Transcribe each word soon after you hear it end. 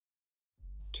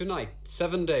Tonight,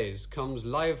 7 Days comes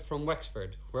live from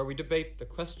Wexford, where we debate the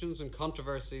questions and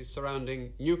controversies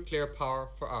surrounding nuclear power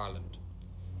for Ireland.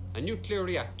 A nuclear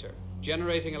reactor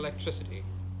generating electricity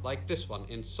like this one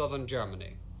in southern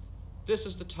Germany. This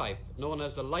is the type known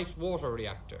as the light water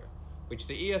reactor, which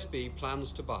the ESB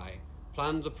plans to buy,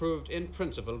 plans approved in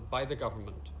principle by the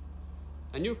government.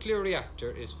 A nuclear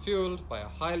reactor is fueled by a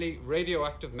highly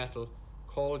radioactive metal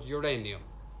called uranium,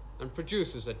 and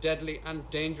produces a deadly and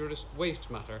dangerous waste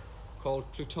matter called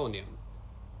plutonium.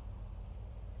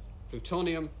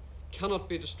 Plutonium cannot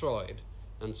be destroyed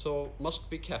and so must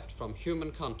be kept from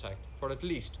human contact for at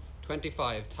least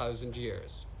 25,000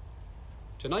 years.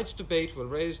 Tonight's debate will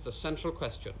raise the central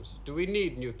questions. Do we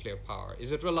need nuclear power?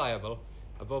 Is it reliable?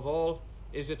 Above all,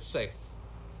 is it safe?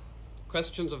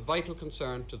 Questions of vital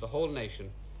concern to the whole nation,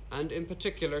 and in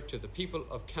particular to the people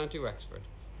of County Wexford,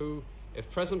 who, if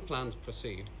present plans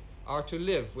proceed, are to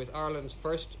live with Ireland's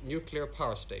first nuclear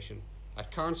power station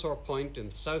at Carnsore Point in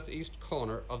the southeast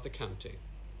corner of the county.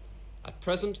 At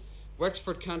present,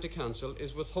 Wexford County Council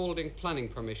is withholding planning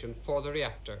permission for the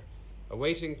reactor,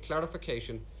 awaiting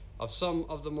clarification of some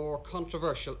of the more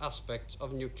controversial aspects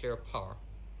of nuclear power.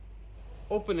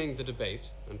 Opening the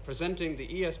debate and presenting the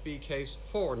ESB case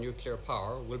for nuclear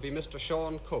power will be Mr.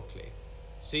 Seán Coakley,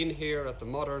 seen here at the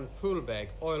modern Poolbeg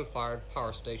oil-fired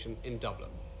power station in Dublin.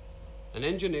 An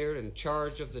engineer in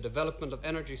charge of the development of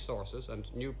energy sources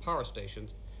and new power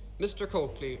stations, Mr.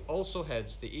 Coakley also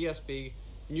heads the ESB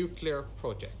nuclear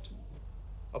project.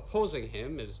 Opposing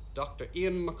him is Dr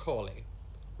Ian McAulay,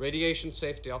 radiation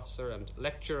safety officer and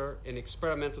lecturer in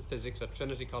experimental physics at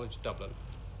Trinity College Dublin,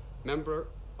 member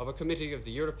of a committee of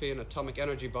the European atomic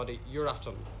energy body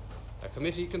Euratom, a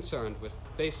committee concerned with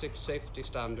basic safety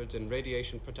standards in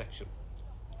radiation protection.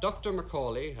 Dr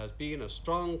McAulay has been a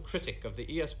strong critic of the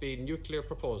ESB nuclear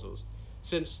proposals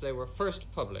since they were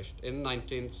first published in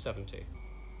 1970.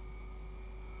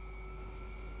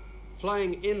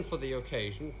 Flying in for the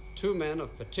occasion, two men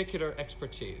of particular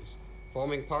expertise,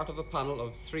 forming part of a panel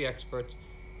of 3 experts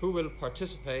who will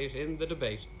participate in the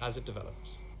debate as it develops.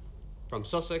 From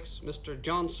Sussex, Mr.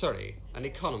 John Surrey, an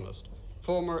economist,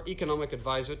 former economic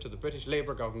advisor to the British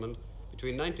Labour government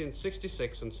between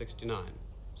 1966 and 69.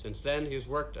 Since then, he has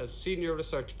worked as Senior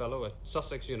Research Fellow at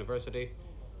Sussex University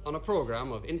on a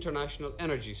programme of international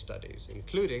energy studies,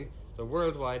 including the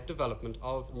worldwide development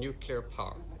of nuclear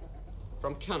power.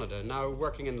 From Canada, now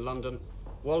working in London,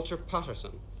 Walter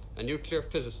Patterson, a nuclear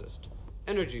physicist,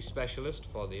 energy specialist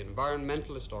for the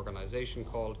environmentalist organisation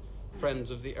called Friends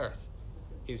of the Earth.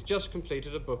 He's just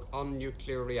completed a book on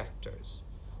nuclear reactors.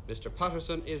 Mr.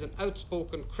 Patterson is an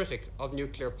outspoken critic of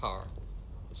nuclear power,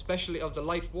 especially of the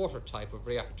light water type of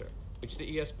reactor, which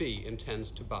the ESB intends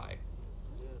to buy.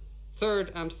 Third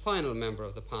and final member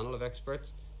of the panel of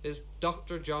experts is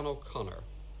Dr. John O'Connor,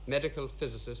 medical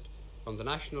physicist from the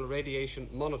National Radiation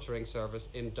Monitoring Service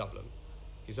in Dublin.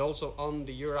 He's also on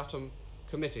the Euratom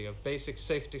Committee of Basic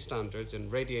Safety Standards in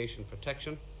Radiation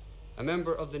Protection, a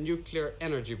member of the Nuclear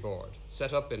Energy Board,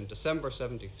 set up in December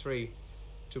 '73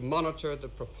 to monitor the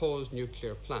proposed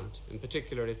nuclear plant, in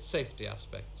particular its safety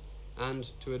aspects,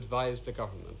 and to advise the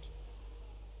government.